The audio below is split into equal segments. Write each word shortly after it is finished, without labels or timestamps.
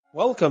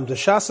Welcome to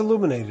Shas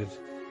Illuminated.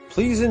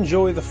 Please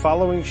enjoy the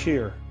following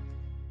shir.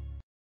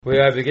 We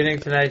are beginning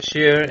tonight's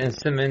shir in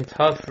Siman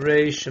Taf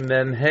Reish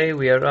Mem Hey.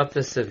 We are up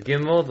to Sif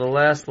Gimel, the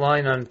last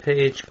line on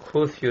page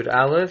Kuf Yud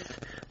Aleph.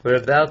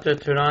 We're about to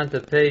turn on to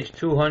page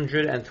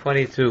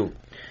 222.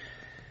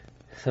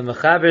 The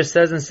Mechaber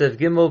says in Sif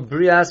Gimel,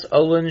 Brias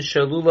Olun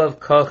Shalulav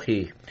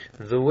Kochi.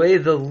 The way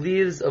the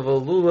leaves of a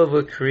lulav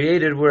were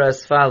created were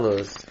as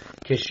follows.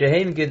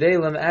 Kishehem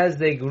gedelim, as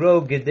they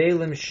grow,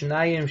 gedelim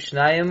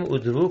shnayim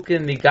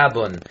udrukim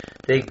migabon.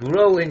 They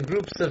grow in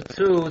groups of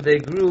two. They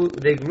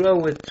grow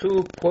with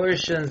two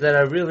portions that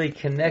are really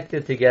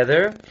connected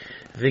together.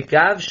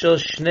 V'gav shel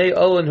shnei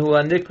olin hu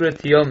anikra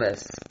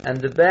tiomes, and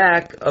the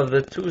back of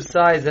the two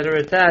sides that are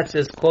attached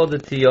is called the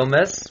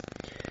tiomes.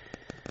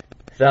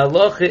 The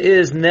halacha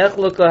is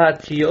nechloka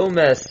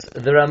ha-tiomes.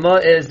 The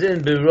Ramah is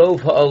in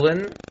birov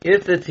ha'olin.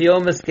 If the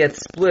tiomes gets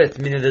split,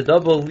 meaning the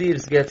double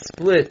leaves get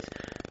split,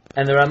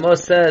 and the Ramah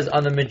says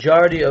on the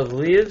majority of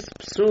leaves,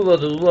 psula,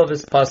 the lulav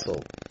is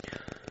pasul.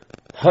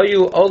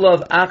 Hayu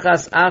olav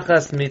achas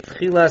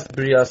mitchilas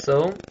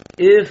briaso.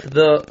 If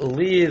the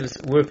leaves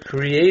were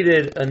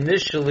created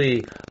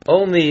initially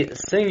only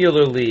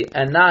singularly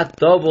and not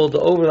doubled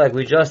over like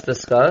we just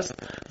discussed,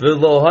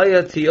 v'lo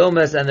haya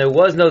tiomes, and there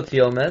was no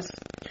tiomes,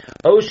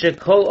 O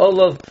shekol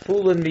olav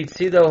kfulin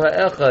mitzido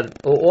ha'echad,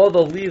 or all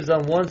the leaves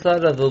on one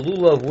side of the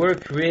lulav were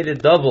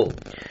created double.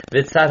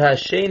 V'tzad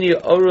hasheni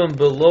orum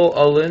below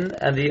olin,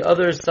 and the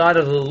other side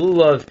of the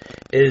lulav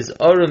is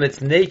orum, it's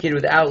naked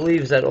without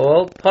leaves at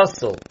all,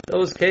 pasul.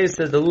 Those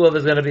cases, the lulav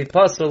is going to be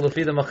pasul,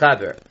 lefi the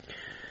mechaber.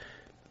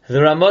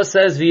 The Ramah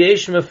says,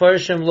 V'yesh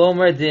mefarshim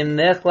lomer dim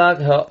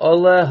nechlak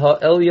ha'ola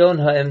ha'elyon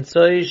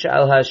ha'emtzoish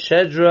al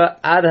ha'shedra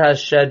ad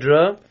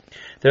ha'shedra.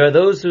 There are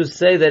those who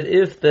say that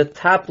if the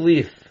top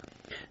leaf,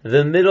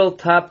 the middle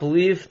top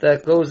leaf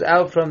that goes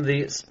out from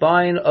the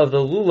spine of the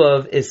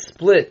lulav is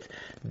split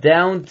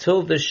down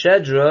till the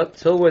shedra,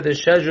 till where the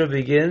shedra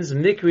begins,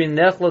 mikri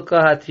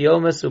nechlaka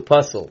hatiomes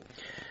upasul.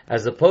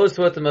 As opposed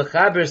to what the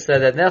Mechaber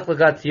said, that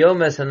nechlaka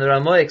hatiomes, and the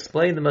Ramah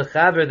explained the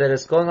Mechaber that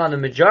it's going on the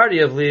majority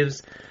of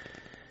leaves.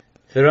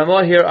 The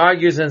Ramah here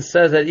argues and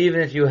says that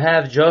even if you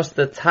have just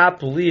the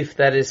top leaf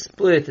that is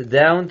split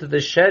down to the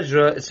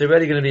shedra, it's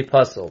already going to be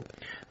pasul.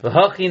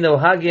 V'hachi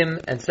nohagim,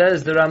 and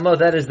says the Ramah,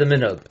 that is the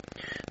minhag.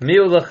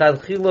 Miu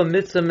l'chadchilo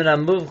mitzvah min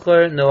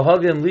ha'muvchar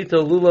nohagim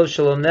lito lulav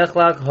shalom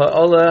nechlak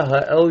ha'ola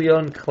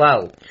ha'elyon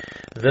klal.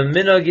 The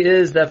minhag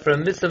is that for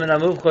mitzvah min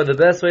ha'muvchar, the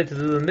best way to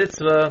do the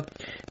mitzvah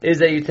is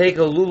that you take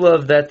a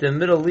lulav that the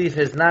middle leaf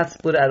is not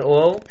split at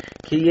all.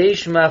 Ki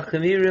yesh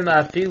machmirim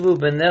afilu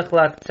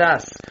benechlak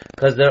tas,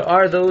 because there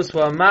are those who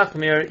are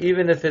machmir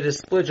even if it is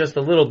split just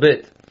a little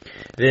bit.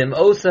 V'im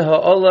osa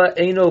ha'ola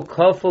eino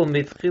kafel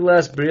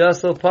mitchilas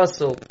briaso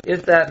pasul.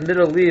 If that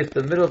middle leaf,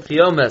 the middle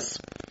tiomes,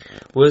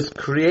 was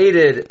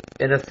created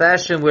in a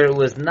fashion where it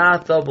was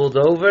not doubled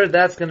over,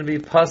 that's going to be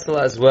pasul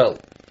as well.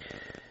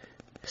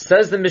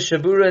 Says the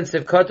Mishabura in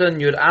Sivkatan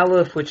Yud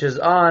Aleph, which is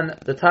on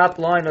the top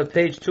line of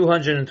page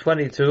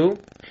 222.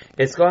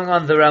 It's going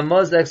on the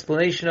Ramah's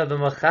explanation of the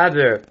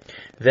Mechaber,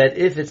 that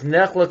if it's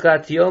nechlaka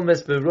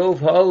tiomes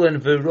berov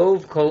ha'olin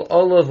verov kol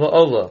ola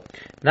va'ola,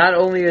 not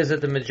only is it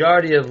the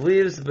majority of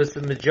leaves, but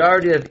the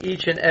majority of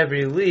each and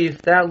every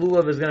leaf, that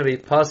lulav is going to be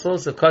pasul,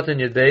 Sivkatan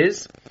Yud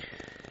Beis.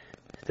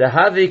 The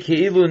havi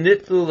ki'ilu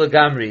nitlu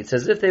lagamri. It's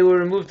as if they were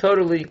removed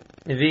totally.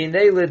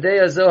 V'inei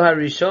l'dei zohar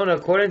rishon,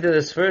 according to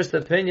this first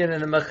opinion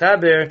in the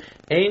Mechaber,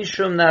 ein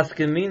shum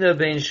nafkamina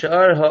bein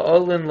sha'ar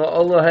ha'olin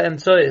la'ola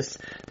ha'emtzois.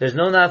 There's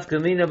no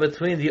nafkamina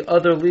between the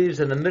other leaves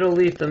and the middle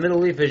leaf. The middle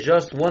leaf is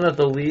just one of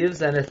the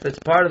leaves, and if it's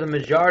part of the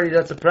majority,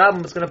 that's a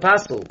problem. It's going to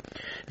pasul.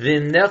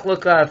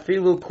 V'nechlaka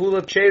afilu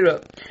kula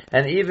kshera.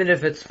 And even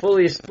if it's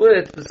fully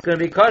split, it's going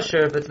to be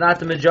kosher if it's not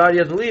the majority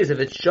of the leaves. If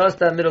it's just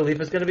that middle leaf,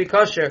 it's going to be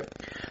kosher.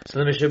 So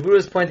the Mishabura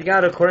is pointing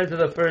out, according to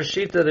the first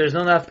shita, there's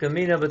no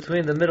nafkamina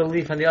between the middle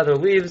leaf and the other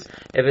leaves.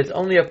 If it's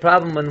only a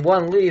problem in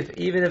one leaf,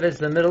 even if it's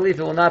the middle leaf,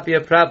 it will not be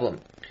a problem.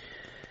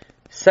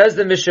 Says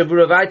the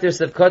Mishabura Vayter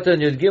Sivkatan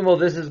Yud Gimel,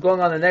 this is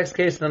going on the next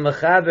case in the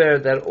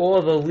Mechaber, that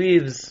all the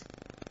leaves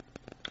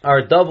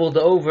are doubled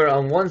over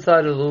on one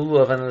side of the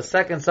lulav, and on the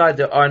second side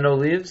there are no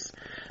leaves.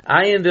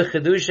 Ayin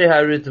b'chedushe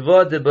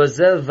ha'ritva de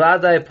bazel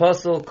vaday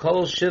pasul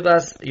kol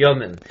shivas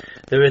yomim.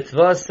 The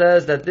Ritva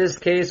says that this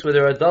case where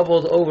there are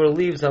doubled over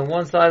leaves on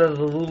one side of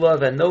the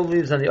lulav and no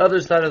leaves on the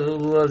other side of the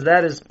lulav,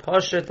 that is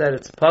pashat, that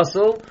it's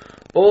pasul,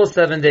 all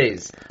 7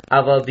 days.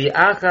 Aval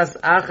bi'achas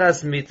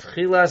achas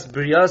mitchilas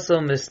briyaso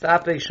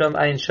mistapek sham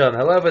ayin sham.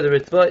 However, the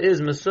Ritva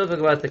is mesufik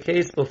about the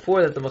case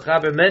before that the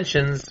Mechaber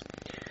mentions.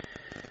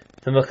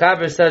 The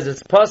Mechaber says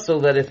it's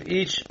pasul that if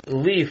each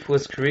leaf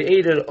was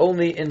created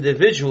only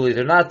individually,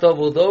 they're not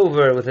doubled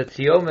over with a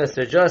tiomes,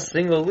 they're just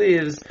single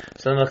leaves,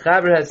 so the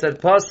Mechaber had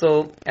said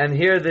pasul, and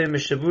here the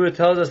Mishabura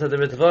tells us that the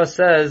Ritva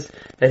says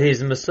that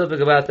he's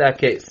mesufik about that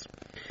case.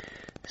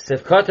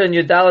 Sivkatan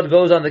Yud Daled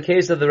goes on the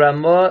case of the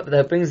Ramah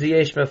that brings the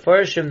Yesh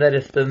Mefarshim, that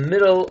if the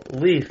middle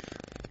leaf,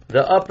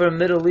 the upper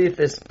middle leaf,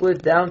 is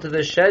split down to the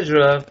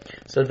shedra,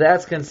 so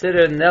that's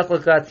considered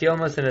nechlaka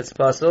tiomes and it's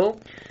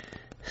pasul.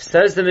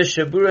 Says the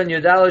Mishabura and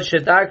Yudalot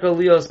Shedarko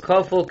Lios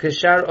Kaful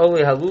Kishar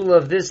Oli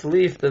Halulav. This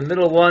leaf, the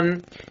middle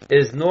one,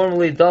 is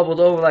normally doubled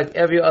over like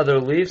every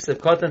other leaf.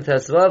 Sevkotan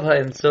Tesvav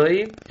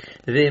Ha'imtsoi.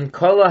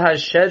 V'imkola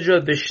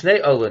Hashedra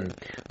Bishnei Olin.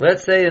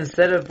 Let's say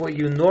instead of what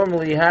you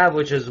normally have,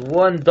 which is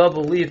one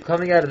double leaf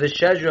coming out of the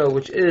Shedra,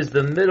 which is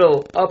the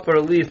middle upper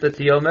leaf, the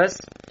Tiomes.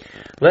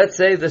 Let's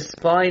say the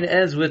spine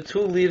ends with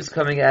two leaves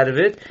coming out of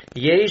it.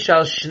 Yesh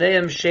al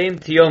Shneim Shem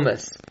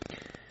Tiomes.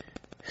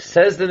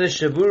 Says the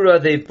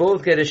Mishabura, they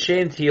both get a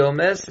shame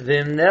tiomes,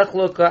 and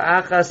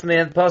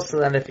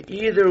if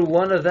either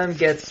one of them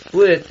gets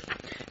split,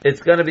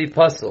 it's going to be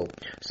puzzle.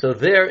 So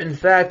there, in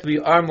fact, we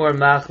are more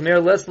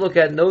machmir. Let's look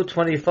at note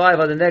 25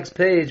 on the next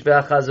page. The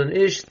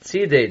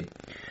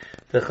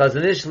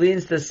Chazon Ish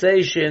leans to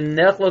say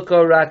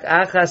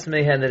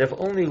that if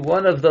only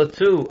one of the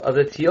two of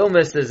the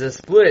tiomes is a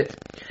split,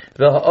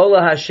 the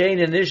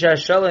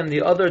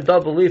other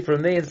double leaf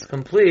remains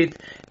complete.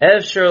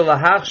 It's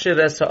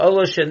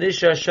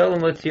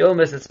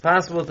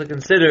possible to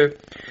consider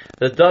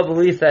the double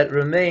leaf that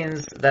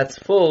remains, that's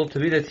full, to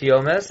be the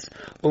tiomes.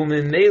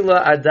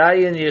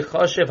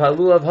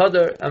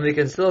 And we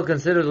can still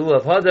consider the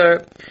lulav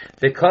hadar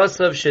because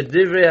of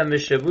shedivrei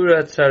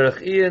mishabura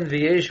tzarachian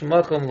v'yesh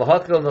makom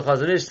lahakil. The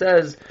Chazon Ish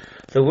says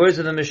the words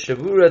of the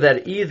Mishabura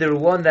that either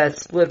one that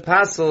split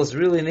pasels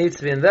really needs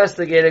to be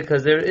investigated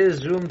because there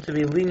is room to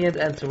be lenient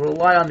and to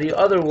rely on the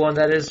other one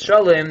that is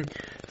shalim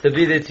to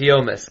be the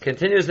tiomes.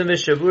 Continues the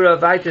Mishabura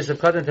Vaitis of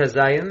Katan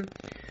Tezayim.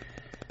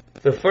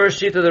 The first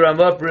sheet of the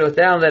Ramah wrote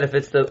down that if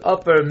it's the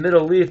upper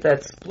middle leaf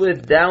that's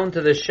split down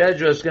to the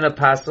Shedra, it's going to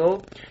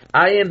pasel.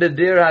 Ayim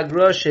bebir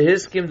hagra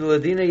shehiskim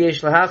d'ladina yesh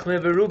lahachme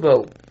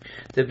berubo.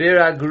 The Bir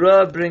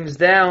Hagra brings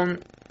down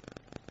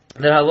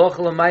that halacha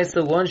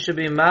l'maisa one should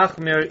be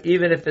machmir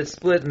even if it's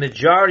split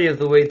majority of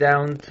the way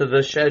down to the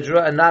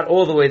Shedra and not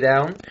all the way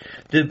down.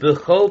 The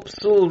b'chol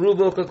psul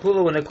rubo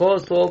kakula, when it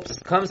comes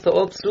to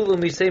all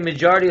psulim, we say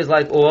majority is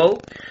like all.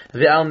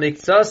 The al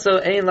miksaso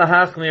ein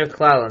lahachmir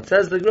klal. And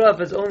says the Gra, if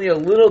it's only a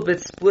little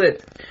bit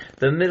split,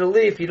 the middle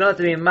leaf, you don't have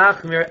to be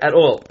machmir at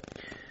all.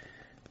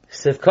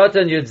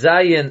 Sivkotan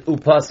Yudzayin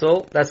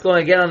Upasol. That's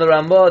going again on the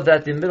Ramah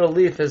that the middle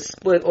leaf is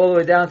split all the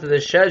way down to the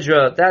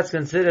Shedra. That's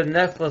considered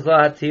Nechlas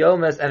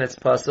Lahatiomes and it's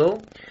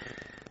Pasol.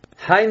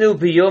 Hainu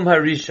Biyom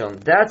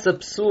Harishon. That's a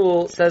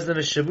psul, says the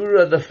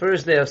Mishabura, the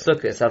first day of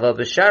Sukkot. Aval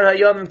B'shar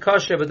Hayom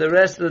kosher, but the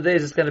rest of the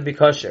days it's going to be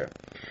kosher.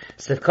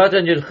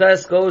 Sivkotan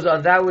Yudches goes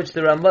on that which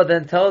the Ramah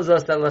then tells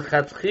us that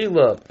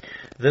Lechatchila,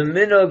 the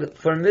minog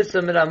for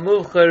Mitzvah Min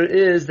HaMuvchar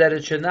is that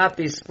it should not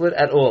be split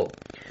at all.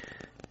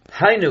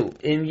 Hainu,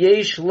 in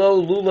yesh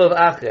lo lulav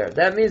acher.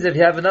 That means if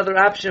you have another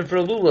option for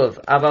lulav,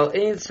 aval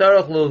ein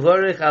tzarach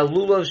lovarich al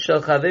lulav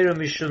shel chaveru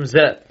mishum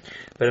zeh.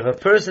 But if a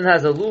person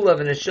has a lulav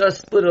and it's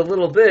just split a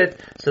little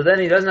bit, so then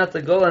he doesn't have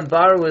to go and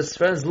borrow his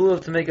friend's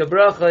lulav to make a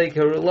bracha, he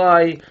can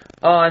rely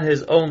on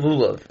his own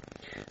lulav.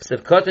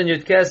 Sivkotan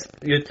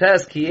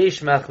yutes ki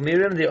yesh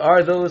machmirim, there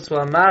are those who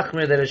are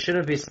machmir that it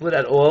shouldn't be split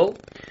at all.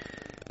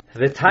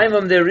 The time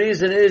of their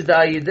reason is the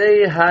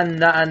ayidei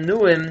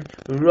hana'anuim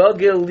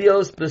rogil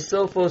lios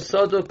besofo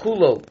sodo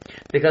kulo,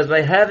 because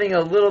by having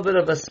a little bit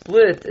of a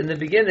split in the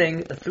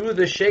beginning, through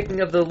the shaking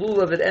of the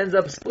lulav, it ends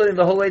up splitting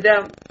the whole way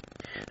down.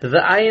 The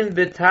ayin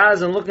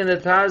bitaz, and looking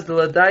at the taz, the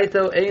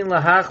ladaito ein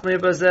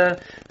lahachmir bazeh.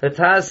 The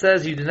taz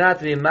says you do not have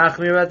to be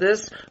machmir at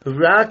this.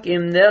 Rak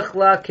im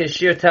nechla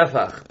keshir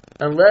tefach.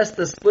 Unless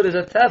the split is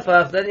a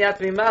tefach, then you have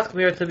to be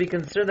machmir to be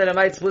concerned that it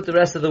might split the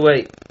rest of the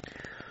way.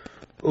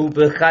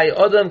 Ubechai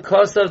Odom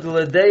Kosav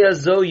D'Ledeya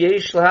Zo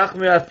Yesh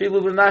L'Hachmir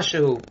Afilu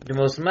B'Mashahu. The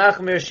most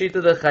machmir shita,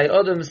 the Chai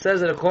Odom,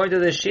 says that according to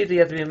the shita,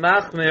 you have to be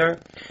machmir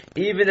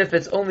even if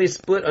it's only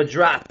split a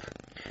drop.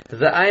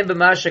 The Ayin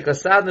B'Mashak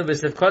Asadnu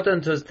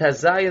B'Sivkotan to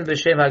Tazayin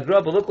B'Shem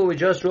HaGra. But look what we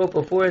just wrote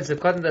before in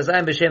Sivkotan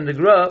Tazayin B'Shem the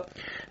Gra.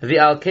 The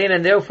Alkain,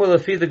 and therefore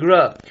Lefi the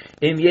Gra.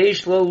 Im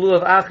Yesh Lo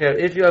Lulav Acher.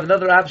 If you have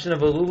another option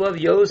of a Lulav,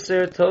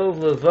 Yoser Tov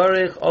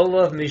Levarich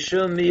Olav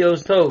Mishum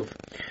Miyos Tov.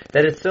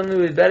 That it's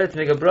certainly better to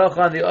make a bracha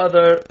on the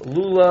other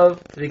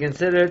lulav to be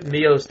considered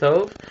miyos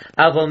tov.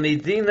 Aval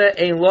midina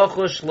ein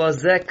lochosh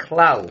lazek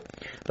klal.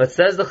 But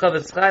says the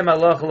Chavetz Chaim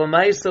halacha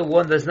l'maisa,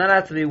 one does not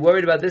have to be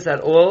worried about this at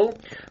all.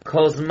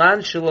 Kolzman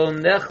shelo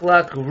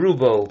nechlak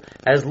rubo.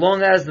 As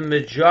long as the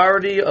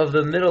majority of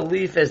the middle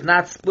leaf is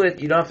not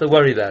split, you don't have to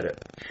worry about it.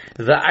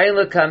 The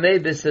ayla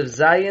kamei b'sev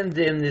zayin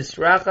dim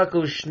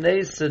nisrachaku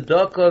shnei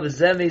sedokov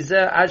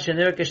zemizeh ad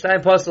shenir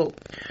kishtayim pasel.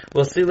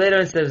 We'll see later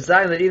in Sev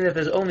Zayin that even if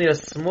there's only a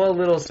small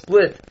little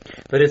split,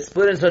 but it's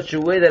split in such a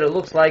way that it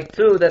looks like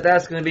two,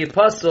 that's going to be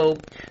puzzle.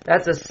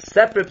 That's a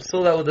separate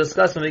psul that we'll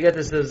discuss when we get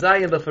to Sev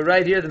Zayin. But for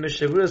right here, the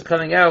Mishavur is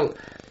coming out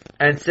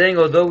and saying,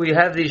 although we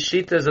have these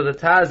shitas of the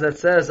Taz that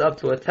says up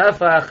to a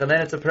tefach, and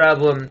then it's a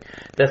problem.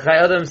 The Chai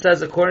Adam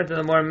says, according to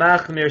the more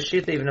machmir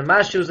shita, even a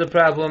mashu is a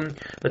problem.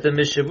 But the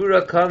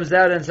Mishavura comes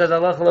out and says,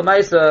 Allah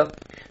l'maisa,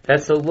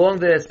 that so long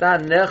that it's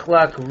not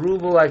nechlak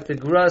rubo like the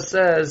Gra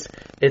says,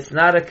 it's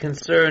not a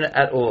concern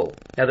at all.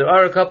 Now there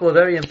are a couple of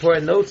very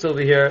important notes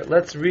over here.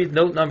 Let's read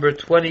note number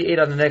 28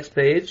 on the next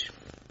page.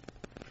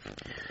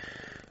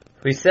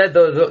 We said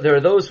there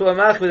are those who are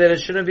machmir that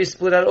it shouldn't be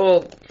split at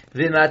all.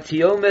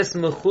 V'matiomes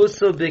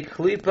mechuso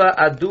b'klipa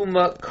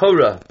aduma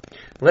kora.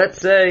 Let's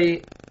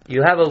say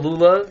you have a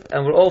lulav,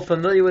 and we're all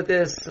familiar with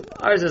this.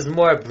 Ours is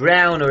more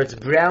brown, or it's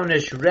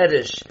brownish,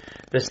 reddish.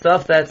 The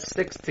stuff that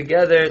sticks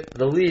together,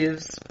 the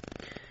leaves.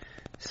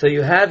 So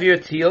you have your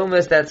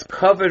tiomas that's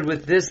covered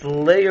with this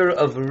layer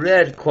of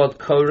red called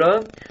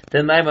kora.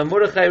 Then Maimon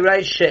Mordechai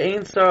writes,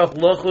 She'ein tzarach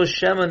lochu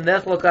shema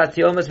nechlok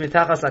ha-tiomas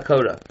mitachas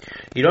ha-kora.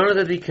 You don't have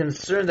to be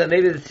concerned that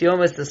maybe the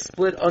tiomas is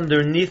split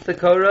underneath the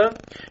kora.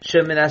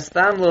 She'min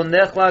astam lo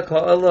nechlak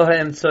ha'olo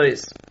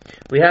ha'emtsois.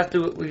 We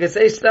can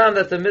say stam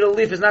that the middle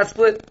leaf is not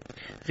split.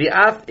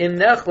 V'af im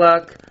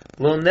nechlak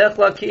lo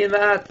nechlak ki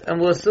imat, and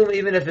we'll assume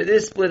even if it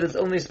is split, it's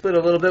only split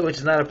a little bit, which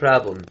is not a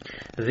problem.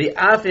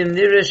 V'af im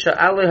nirish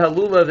ha'ale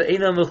halula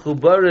v'eina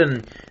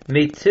mechubarim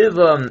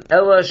mitivam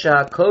ela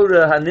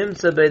sha'akora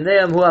hanimtza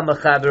b'neim hu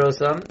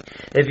ha'machaberosam.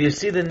 If you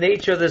see the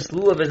nature of this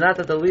lulav is not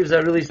that the leaves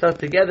are really stuck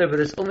together, but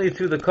it's only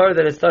through the core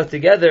that it's stuck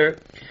together.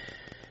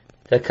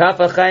 The Kaf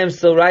HaChaim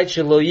still writes,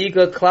 Shelo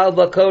yiga klal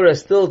b'kora,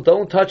 still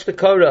don't touch the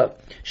kora.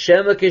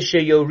 Shema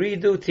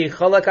k'sheyoridu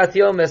tichalak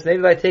atiomes,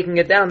 maybe by taking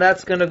it down,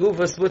 that's gonna goof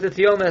us with the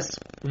tiomes.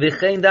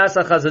 V'chein das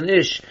ha'chazon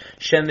ish,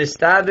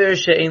 shemistaber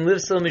she'ein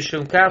livsel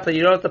mishum kaf,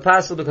 you don't have to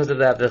pass because of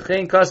that.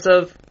 V'chein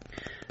kasav,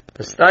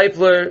 the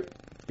stipler,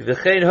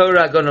 v'chein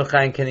hora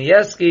gonochain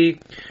Kanievsky,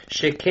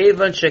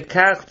 shekevan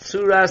shekach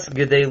tzuras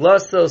gedei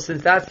loso,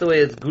 since that's the way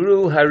it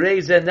grew, harei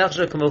zeh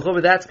nechsha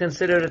k'mechuber, that's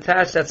considered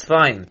attached, that's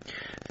fine.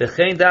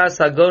 V'chein das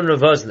hagon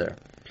Ravosner.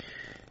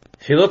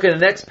 If you look at the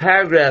next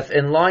paragraph,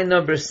 in line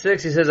number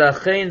 6, he says,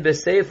 Achein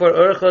b'sefer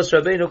Orchos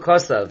Rabbeinu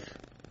Kosav.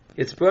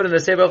 It's brought in the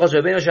Sefer Orchos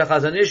Rabbeinu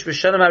Shachazon Ish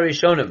b'shanim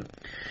harishonim.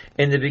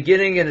 In the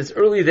beginning, in its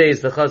early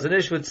days, the Chazon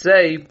Ish would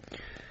say,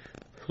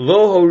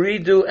 Lo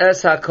horidu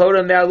es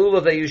ha-kora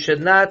me'alulav, that you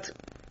should not,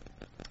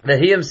 that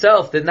he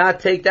himself did not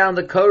take down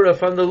the kora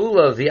from the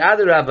lulav. The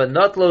Adarabba,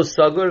 not lo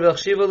sagur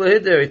v'chshiva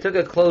lohider. He took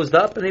it closed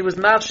up and he was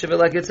machshiv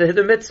like it's a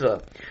hider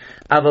mitzvah.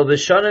 In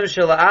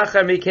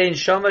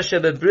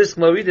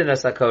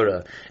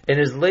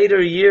his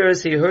later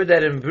years, he heard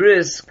that in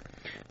Brisk,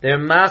 they're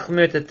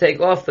machmir to take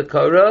off the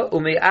kora,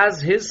 and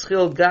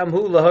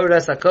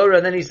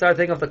then he started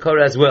taking off the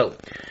kora as well.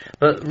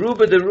 But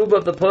the ruba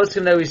of the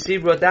poskim that we see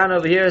brought down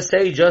over here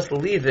say just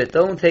leave it,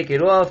 don't take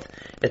it off.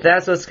 If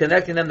that's what's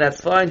connecting them,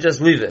 that's fine, just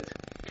leave it.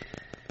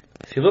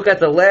 If you look at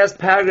the last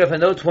paragraph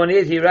in note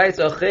 28, he writes,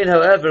 Ochein,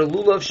 however,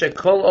 lulav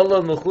shekol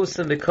olav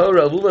mechusim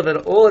b'kora, lulav and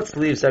all its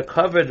leaves are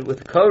covered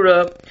with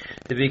kora.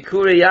 The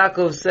Bikuri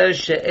Yaakov says,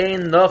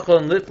 She'ein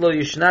nochon litlo,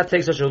 you should not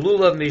take such a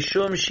lulav,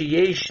 mishum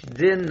sheyesh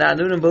din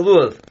nanunim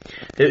b'lulav.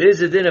 There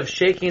is a din of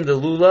shaking the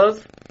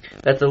lulav,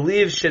 that the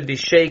leaves should be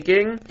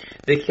shaking.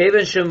 The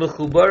keven shem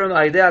mechubarim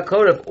aidei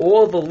kora, if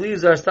all the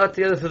leaves are stuck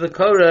together through the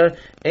kora,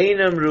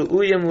 einam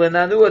ru'uyim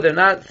lenanua, they're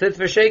not fit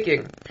for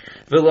shaking.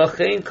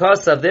 V'lochein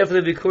kosav,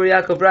 therefore the Bikuri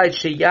Yaakov writes,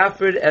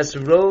 Sheyafrid es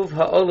rov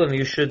ha'olam,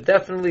 you should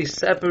definitely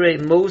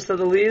separate most of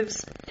the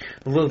leaves.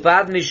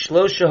 V'vad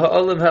mishlosha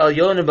ha'olam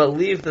ha'alyonim, but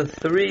leave the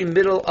 3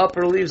 middle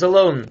upper leaves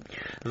alone.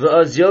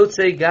 V'oz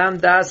yotze gam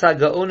das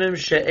ha'ga'onim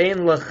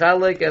she'ein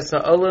l'chalek es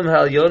ha'olam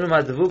ha'alyonim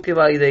ha'devukim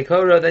ha'idei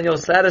kora, then you'll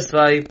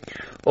satisfy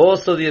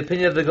also the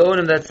opinion of the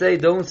Gaonim that say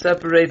don't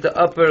separate the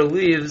upper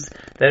leaves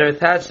that are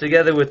attached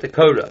together with the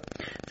kora.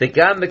 The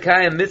gam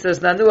mekayim mitzvahs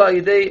nanu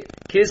ha'idei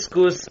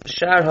kiskus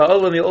shar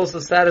ha'olam, you also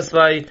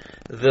satisfy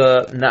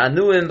the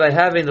na'anuim by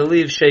having the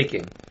leaves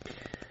shaking.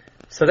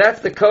 So that's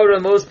the kora.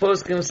 Most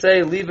poskim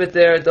say leave it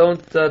there,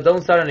 don't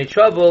start any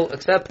trouble,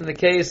 except in the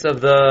case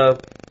of the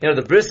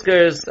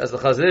briskers, as the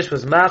Chazon Ish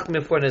was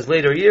machmir for in his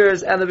later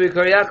years, and the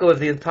Bikuri Yaakov, if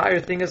the entire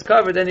thing is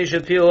covered, then you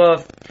should peel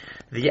off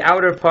the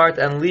outer part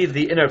and leave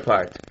the inner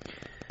part.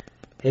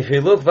 If you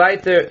look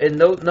weiter in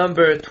note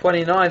number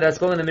 29, that's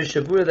going in the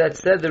Mishabura, that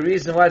said the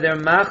reason why they're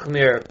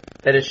machmir,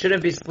 that it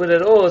shouldn't be split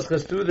at all, is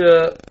because through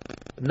the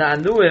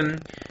na'anuim,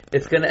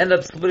 it's going to end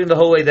up splitting the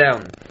whole way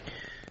down.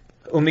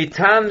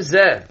 Umitam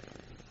zeh,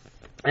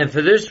 and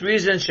for this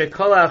reason,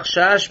 shekol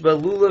achshash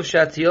balulav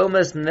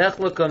shatiomes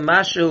nechlaka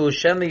mashu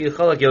shemi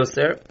yicholak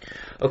yoser.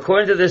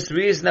 According to this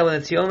reason, that when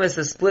the tiomes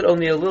is split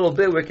only a little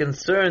bit, we're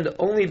concerned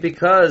only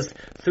because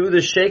through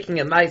the shaking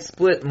it might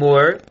split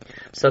more.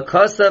 So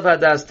kosav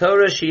hadas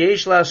Torah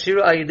sheyesh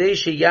la'ashiru ayidei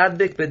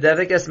sheyadbik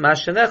bedevek es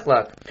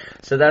mashenechlak.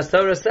 So das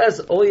Torah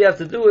says all you have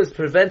to do is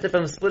prevent it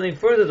from splitting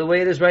further. The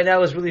way it is right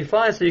now is really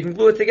fine, so you can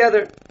glue it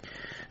together.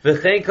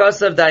 V'chein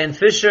kosav Dayan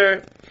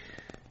Fisher.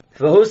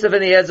 V'hosav,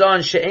 and he adds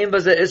on, she'ein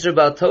baza isra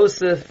bal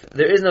tosif,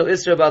 there is no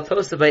isra bal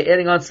tosif by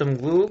adding on some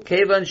glue,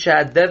 kevan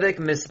sha'adevek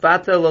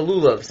mispata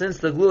lalulav, since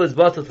the glue is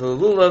bottled to the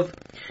lulav,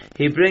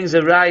 he brings a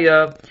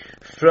raya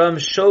from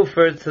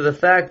shofar to the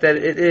fact that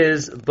it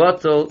is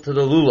bottled to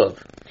the lulav.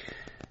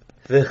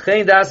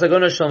 V'chein das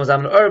agona shom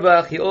zaman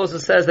orbach, he also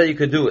says that you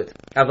could do it.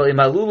 Aval im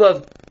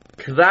halulav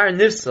kvar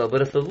nifsal,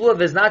 but if the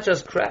lulav is not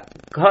just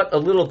cut a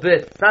little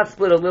bit, it's not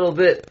split a little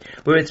bit,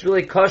 where it's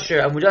really kosher,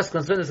 and we're just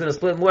concerned it's going to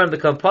split more and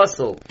become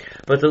puzzle,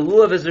 but the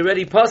lulav is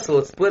already puzzle,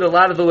 it's split a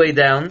lot of the way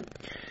down.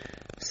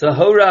 So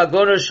hora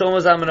agoner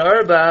shomaz aman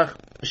arbach,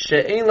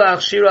 she'ein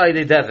la'achshira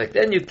ayidei devik.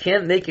 Then you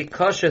can't make it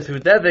kosher through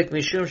devik,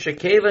 mishum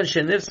shekevan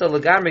shenifsa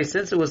lagamri,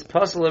 since it was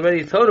possible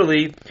already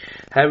totally.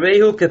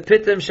 Harehu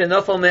kepitim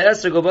shenafal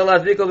me'eser gobal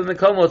aviko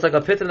b'mekomo. It's like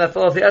a pitim that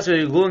fell off the eser,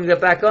 you're gluing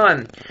it back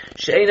on.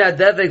 She'ein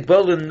ha'devik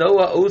bolum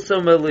noah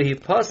usam elihi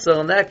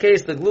pasal. In that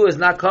case, the glue is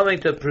not coming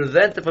to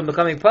prevent it from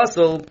becoming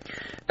pasal.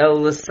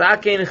 El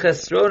l'sakin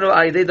chesrono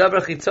ayidei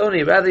davar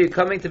chitzoni. Rather, you're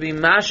coming to be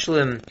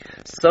mashlim,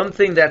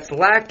 something that's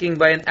lacking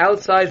by an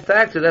outside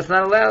factor. That's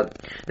not allowed.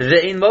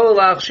 Ve'in mo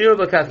la'achshir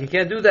b'kach. You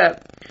can't do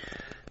that.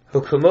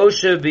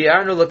 Hukamoshe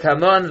bi'arnu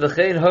l'kaman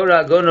v'chein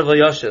hora agonu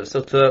v'yoshev.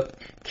 So to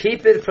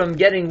keep it from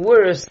getting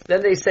worse,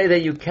 then they say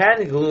that you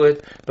can glue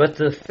it, but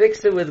to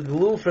fix it with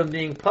glue from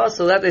being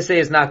puzzled, that they say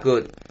is not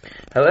good.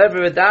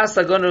 However, V'das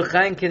agonu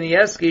Chaim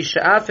Kanievsky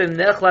sha'afim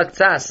nechlak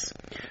tzas.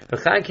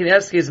 Chaim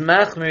Kanievsky is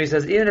machmir. He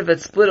says even if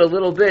it's split a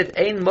little bit,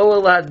 ein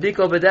moel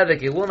la'adbiko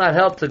b'devik. It will not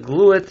help to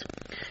glue it.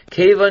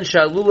 Kevan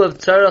sha'lulav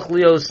tzarech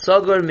lio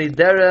sagor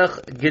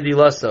miderech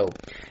gidilaso.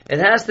 It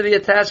has to be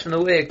attached from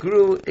the way it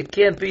grew. It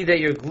can't be that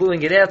you're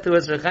gluing it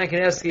afterwards. Chaim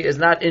Kanievsky is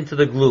not into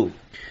the glue.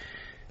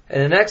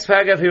 In the next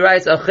paragraph he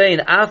writes, Achein,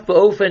 af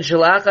ba'ofen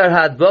shelachar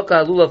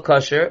hadboka lulav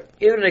kosher.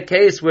 Even in a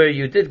case where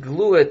you did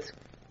glue it,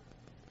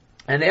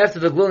 and after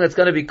the gluing it's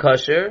going to be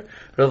kosher,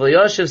 Rav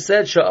Yoshev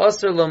said,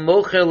 Sha'asr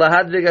l'mocher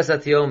lahadvigas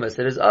atiomis.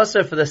 It is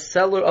asr for the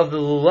seller of the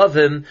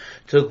lulavim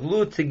to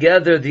glue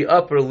together the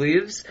upper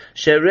leaves.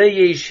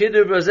 Sherei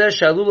yeshidur b'zeh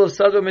shalulav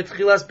sagar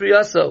mitchilas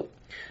briyaso.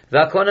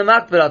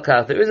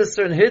 There is a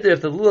certain hiddur if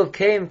the lulav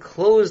came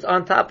closed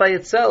on top by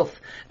itself,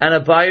 and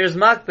a buyer's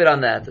makbid on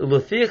that.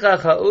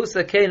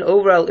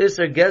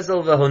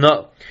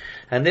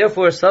 And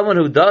therefore, someone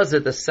who does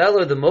it, the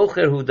seller, the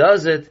mocher who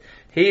does it,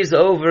 he's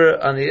over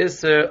on the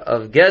isser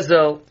of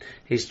gezel.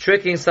 He's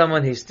tricking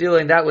someone. He's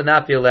stealing. That would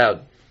not be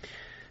allowed.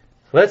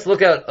 Let's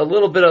look at a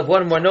little bit of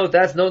one more note.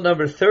 That's note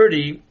number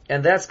 30,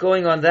 and that's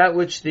going on that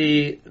which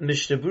the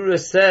Mishnah Berurah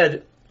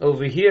said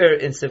over here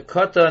in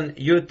Sivkoton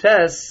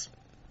Yutes.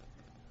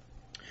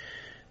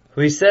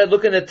 We said,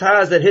 look in the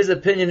Taz, that his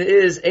opinion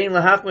is, Ein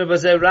lahachmir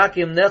b'zeh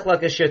rakim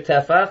nechlak asher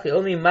tefach,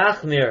 only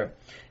machmir,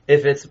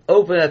 if it's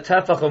open at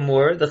tefach or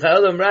more. The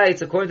Chayolim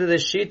writes, according to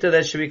this shita,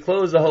 that should be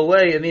closed the whole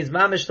way. It means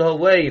mamish the whole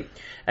way.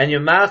 And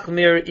you're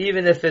machmir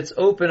even if it's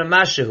open a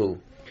mashahu.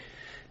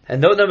 And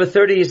note number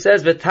 30, he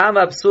says, V'tam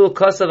apsul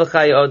kosa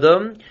v'chay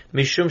adam,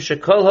 mishum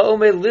shekol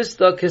ha'omei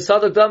lista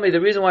kisadok dami. The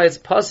reason why it's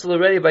possible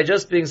already by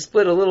just being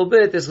split a little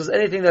bit is because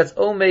anything that's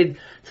omei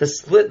to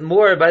split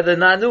more by the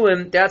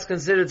nanuim, that's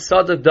considered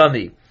sadok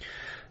dami.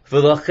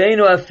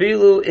 V'lachenu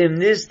afilu im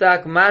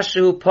nistak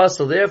mashu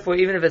puzzle. Therefore,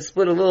 even if it's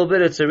split a little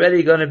bit, it's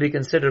already going to be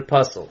considered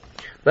puzzle.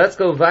 Let's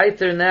go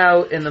weiter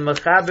now in the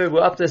Mechaber.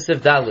 We're up to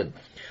Sif Daled.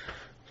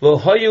 Lo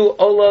hoyu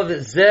olav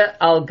ze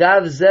al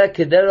gav ze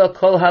kedera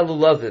kol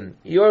halulavim.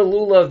 Your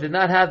lulav did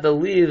not have the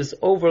leaves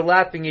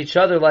overlapping each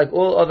other like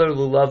all other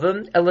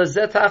lulavim. Ela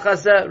ze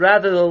tachazeh,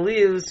 rather the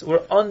leaves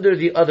were under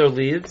the other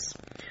leaves.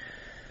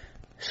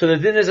 So the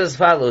din is as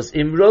follows: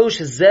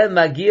 Imrosh ze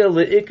magia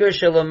leikar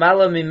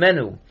shalomala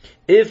mimenu.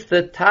 If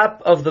the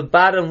top of the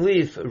bottom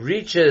leaf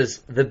reaches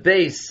the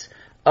base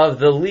of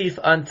the leaf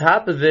on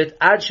top of it,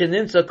 ad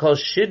shenimtza kol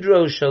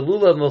shidro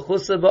shalula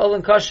mechusa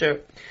ba'olen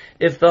kosher.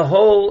 If the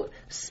whole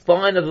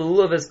spine of the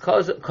lulav is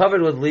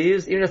covered with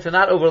leaves, even if they're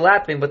not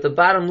overlapping, but the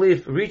bottom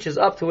leaf reaches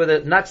up to where the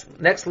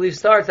next leaf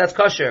starts, that's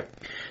kosher.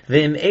 But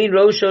if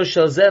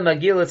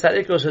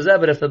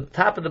the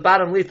top of the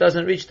bottom leaf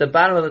doesn't reach the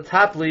bottom of the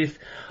top leaf,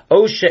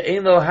 or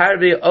there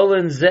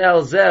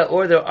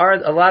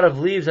aren't a lot of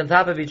leaves on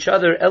top of each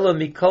other,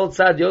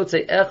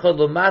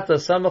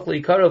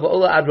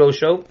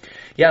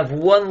 you have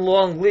one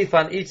long leaf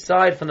on each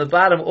side from the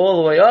bottom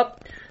all the way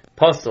up,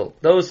 Puzzle.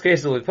 Those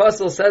cases will be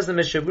puzzle. Says the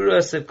Mishnah Berurah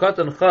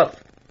Sivkoton Chaf.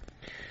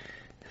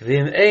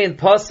 V'im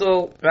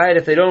puzzle, right?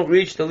 If they don't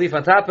reach the leaf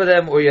on top of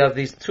them, or you have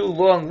these two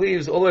long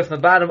leaves all the way from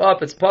the bottom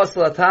up, it's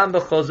puzzle. Atam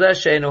b'chozeh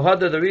she'eino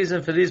hadar. The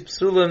reason for these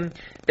psulim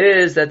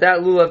is that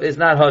lulav is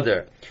not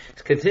hadar.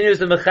 Continues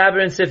the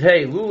Mechaber in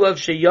Sifhei. Lulav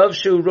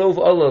sheyavshu rov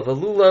olav. A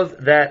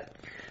lulav that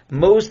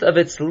most of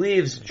its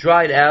leaves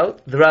dried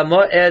out. The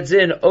Ramah adds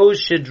in o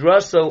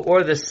shidraso,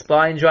 or the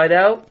spine dried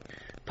out.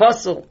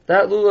 Puzzle.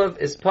 That lulav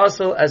is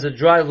puzzle as a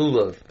dry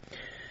lulav.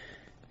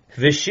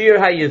 V'shir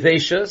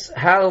hayeveshus.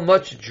 How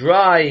much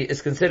dry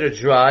is considered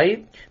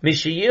dry?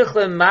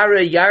 Mishiyichem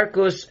mare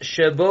yarkus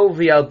shebo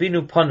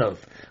v'albinu panav.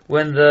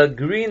 When the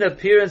green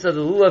appearance of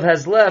the lulav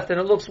has left and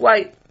it looks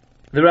white.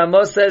 The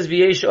Ramah says,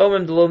 V'yesh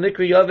omim d'lo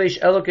mikri yavesh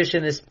elokish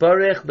in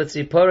isparech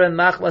b'tziporen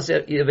machmas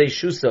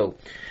yaveshuso.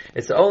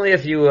 It's only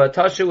if you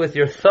touch it with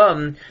your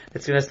thumb,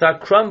 it's going to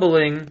start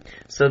crumbling.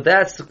 So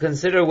that's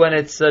considered when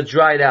it's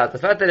dried out. The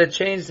fact that it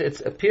changed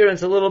its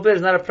appearance a little bit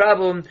is not a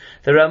problem.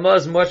 The Ramah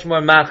is much more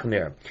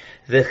machmir.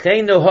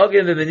 V'chein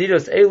nohagim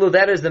v'medinos elu.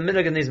 That is the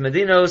minhag in these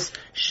medinos.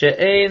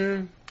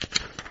 She'ein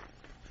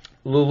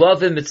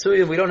lulavim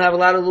mitzuyim. We don't have a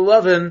lot of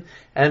lulavim,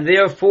 and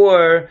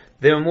therefore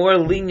they're more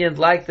lenient,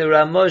 like the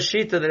Ramah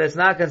shita, that it's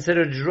not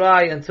considered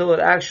dry until it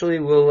actually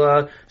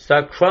will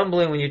start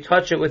crumbling when you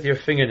touch it with your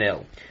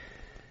fingernail.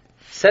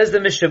 Says the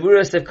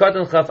Mishabura,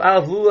 Sevkatan Chaf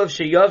Alf Lulav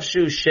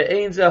Sheyavshu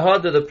She'ein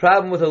Zahadar. The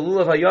problem with a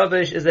Lulav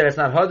HaYavesh is that it's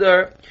not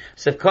Hadar.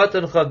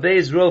 Sevkatan Chaf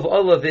Beis Rov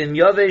Olavim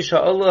Yavesh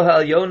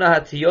HaOlah HaYona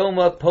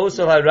HaTiyoma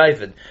Posel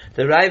HaRavid.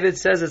 The Ravid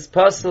says it's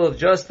possible if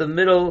just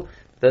the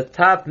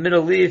top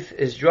middle leaf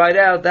is dried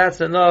out, that's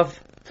enough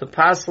to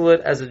passel it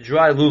as a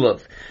dry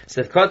Lulav.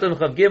 Sevkatan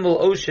Chaf Gimel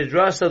O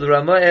Shedrasa, the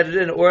Ramah added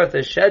in, or if the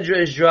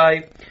Shedra is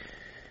dry.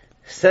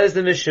 Says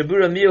the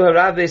Mishabura Miu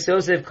Harav Beis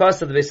Yosef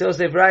Kosta. The Beis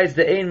Yosef writes,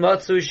 the Ein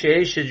Matzu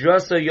Sheish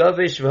Shedrasa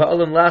Yavesh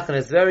V'Ha'olam Lachan.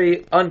 It's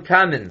very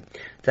uncommon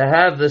to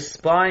have the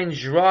spine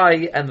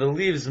dry and the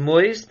leaves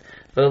moist.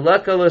 And you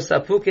don't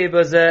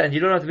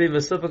have to be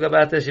mesupik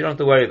about this, you don't have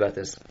to worry about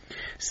this.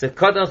 The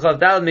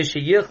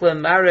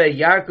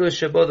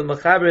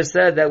Mechaber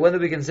said that when do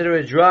we consider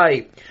it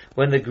dry?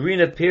 When the green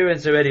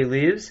appearance already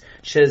leaves.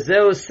 That's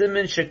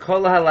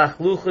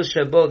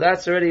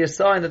already a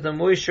sign that the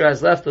moisture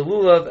has left the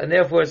lulav, and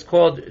therefore it's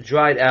called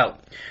dried out.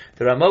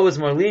 The Ramah was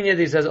more lenient.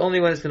 He says only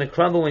when it's going to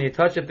crumble when you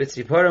touch it, with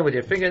your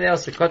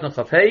fingernails.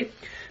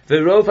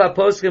 Most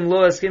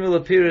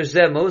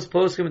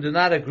poskim do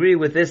not agree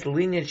with this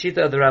lenient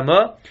shita of the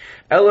Ramah.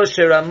 Elo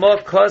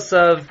sheRamah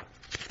kosav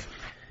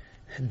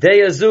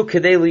deyazu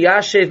kedei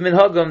liyashev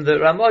minhagam. The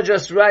Ramah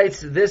just writes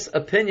this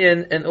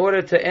opinion in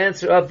order to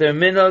answer up their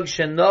minhag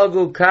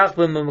shenagu kach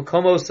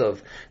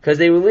b'makomosov, because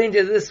they were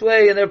lenient this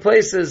way in their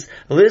places.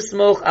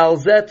 Lismoch al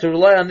zet, to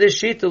rely on this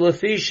shita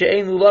lefi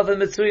she'ein lulavim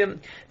mitzuyim,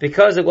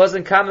 because it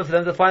wasn't common for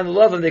them to find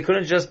lulavim. They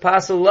couldn't just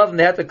pass the lulavim.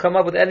 They had to come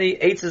up with any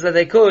eitzes that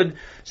they could.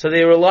 So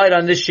they relied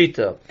on this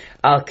shita.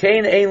 Al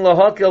kain ein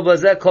lahakel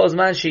bazeh kol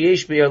zman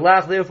sheyesh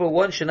b'yarlach. Therefore,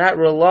 one should not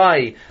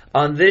rely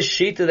on this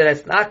shita that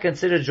it's not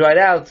considered dried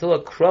out till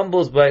it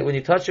crumbles. But when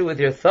you touch it with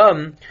your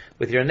thumb,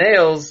 with your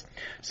nails,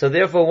 so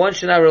therefore one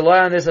should not rely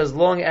on this as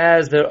long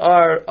as there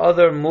are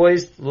other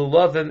moist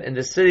lulavim in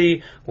the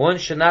city. One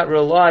should not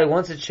rely.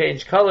 Once it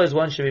changed colors,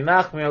 one should be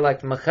machmir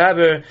like the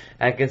Mechaber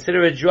and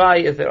consider it dry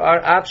if there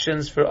are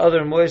options for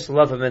other moist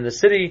lulavim in the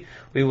city.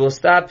 We will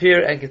stop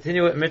here and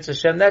continue it Mitzvah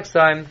Shem next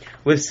time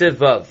with Siv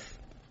Vav.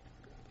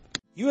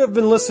 You have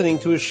been listening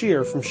to a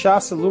shiur from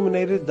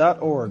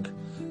shasilluminated.org.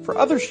 For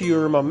other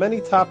shiurim on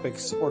many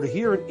topics, or to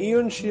hear an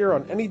Iyun shiur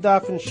on any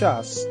daf in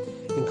Shas,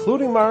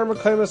 including Mareh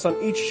Mekomos on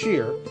each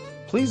shiur,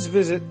 please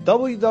visit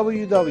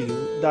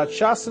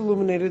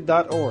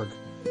www.shasilluminated.org.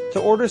 To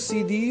order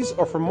CDs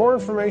or for more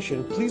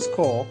information, please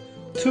call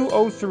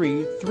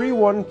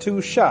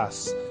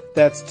 203-312-SHAS.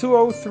 That's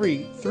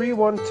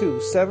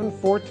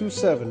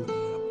 203-312-7427,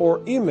 or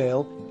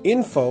email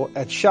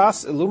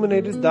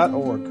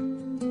info@shasilluminated.org.